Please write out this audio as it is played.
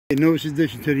The newest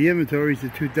addition to the inventory is the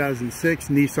 2006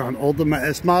 Nissan Altima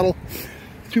S model,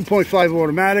 2.5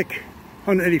 automatic,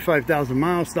 185,000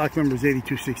 miles. Stock number is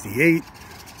 8268.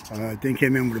 Thing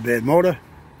came in with a bad motor,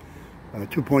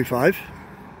 2.5, if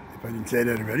I didn't say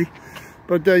that already.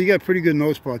 But you got pretty good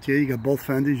nose parts here. You got both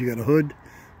fenders, you got a hood,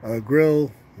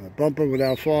 grill, bumper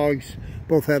without fogs,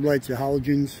 both headlights are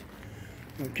halogens.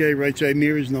 Okay, right side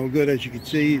mirror is no good, as you can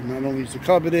see. Not only is the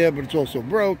cover there, but it's also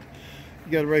broke.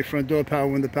 You got a right front door, power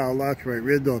window, power locks, right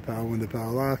rear door, power window,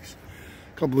 power locks.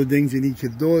 A couple of dings in each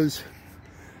of the doors.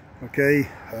 Okay,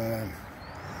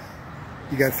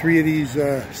 you got 3 of these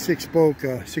 6-spoke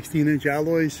 16-inch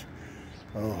alloys,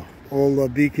 all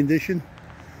B condition.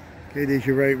 Okay, there's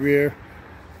your right rear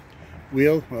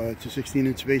wheel. It's a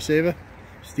 16-inch space saver,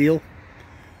 steel.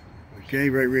 Okay,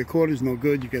 right rear quarters, no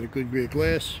good. You got a good rear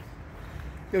glass.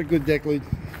 You got a good deck lid.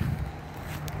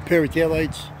 Pair of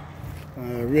taillights.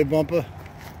 Rear bumper,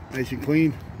 nice and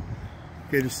clean.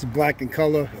 Okay, this is black in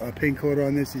color. Paint code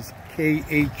on this is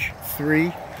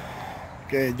KH3.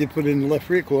 Okay, I did put it in the left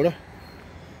rear quarter.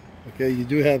 Okay, you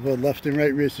do have left and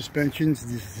right rear suspensions.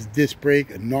 This is disc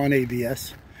brake,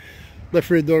 non-ABS. Left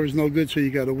rear door is no good, so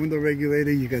you got a window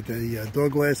regulator. You got the door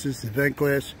glasses, the vent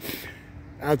glass.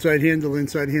 Outside handle,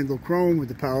 inside handle chrome with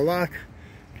the power lock.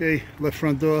 Okay, left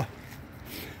front door.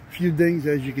 A few dings,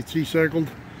 as you can see, circled.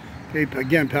 Okay,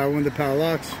 again, power window, power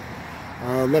locks.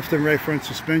 Left and right front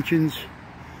suspensions.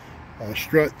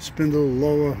 Strut, spindle,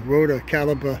 lower, rotor,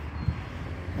 caliper.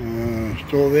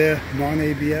 It's all there,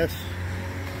 non-ABS.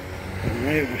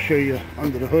 Alright, we'll show you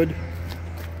under the hood.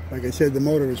 Like I said, the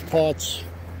motor is parts.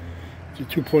 It's a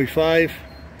 2.5.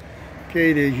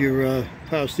 Okay, there's your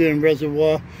power steering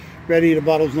reservoir. Ready, the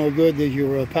bottle's no good. There's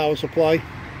your power supply.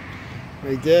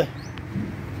 Right there.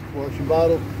 Wash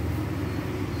bottle.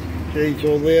 Okay, it's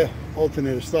all there.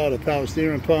 Alternator starter, power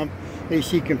steering pump,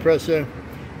 AC compressor,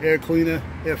 air cleaner,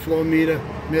 airflow meter,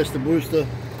 master booster,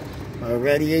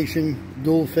 radiation,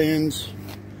 dual fans.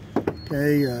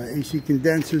 Okay, AC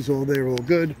condensers, all there, all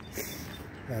good.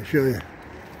 I'll show you.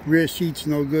 Rear seat's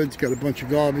no good. It's got a bunch of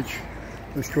garbage.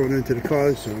 Let's throw it into the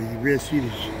car. So the rear seat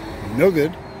is no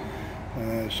good.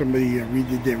 Somebody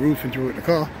redid their roof and threw it in the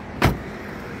car.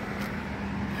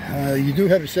 You do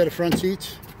have a set of front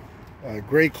seats,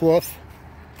 gray cloth.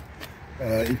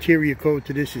 Interior code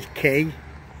to this is K.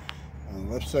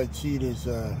 Left side seat is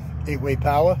 8-way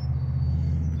power.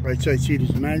 Right side seat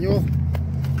is manual.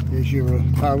 There's your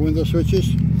power window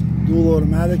switches. Dual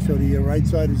automatic, so the right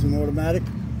side is an automatic.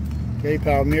 Okay,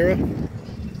 power mirror.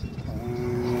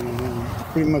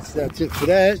 Pretty much that's it for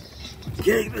that.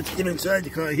 Okay, let's get inside the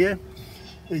car here.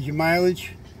 There's your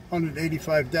mileage,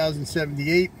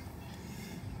 185,078.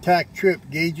 Tack trip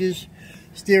gauges.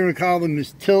 Steering column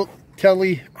is tilt,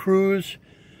 tele, cruise,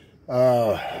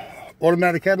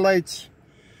 automatic headlights.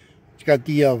 It's got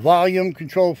the volume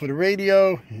control for the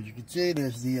radio. As you can see,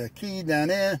 there's the key down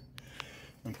there.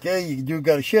 Okay, you do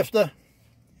got a shifter.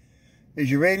 There's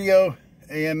your radio,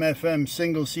 AM, FM,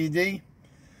 single CD.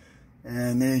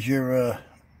 And there's your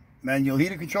manual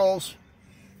heater controls.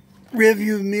 Rear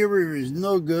view mirror is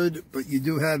no good, but you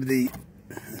do have the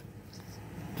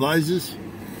visors,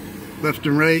 left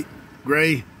and right,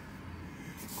 gray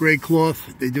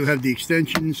cloth. They do have the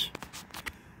extensions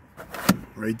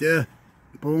right there.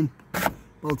 Boom,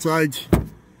 both sides.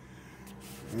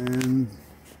 And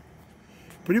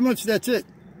pretty much that's it.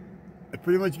 I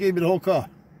pretty much gave you the whole car.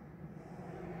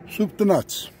 Soup to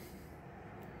nuts.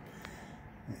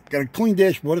 Got a clean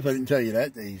dashboard, if I didn't tell you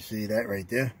that. There you see that right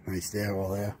there. Nice there,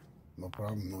 all there. No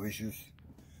problem, no issues.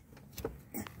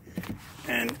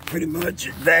 And pretty much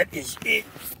that is it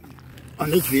on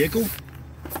this vehicle.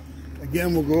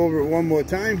 Again, we'll go over it one more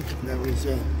time. That was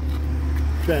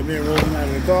trap man rolling out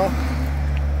of the car.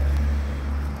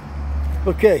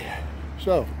 Okay,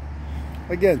 so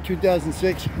again,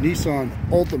 2006 Nissan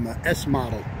Altima S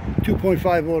model,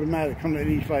 2.5 automatic,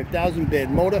 185,000, bad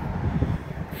motor,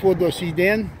 4-door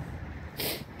sedan.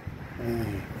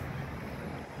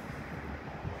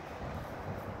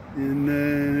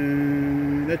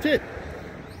 And that's it.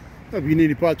 If you need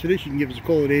any parts for this, you can give us a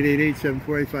call at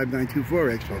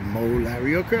 888-748-5924. X for Mo,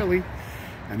 Larry, or Curly.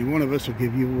 Any one of us will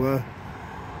give you a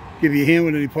hand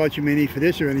with any parts you may need for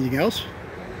this or anything else.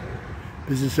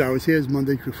 Business hours here is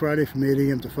Monday through Friday from 8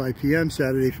 a.m. to 5 p.m.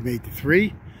 Saturday from 8 to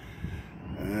 3.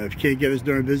 If you can't get us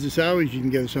during business hours, you can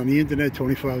get us on the internet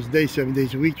 24 hours a day, 7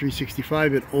 days a week,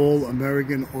 365 at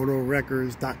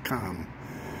allamericanautorecords.com.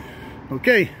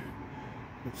 Okay,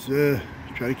 let's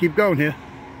try to keep going here.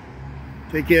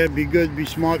 Take care, be good, be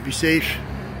smart, be safe.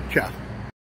 Ciao.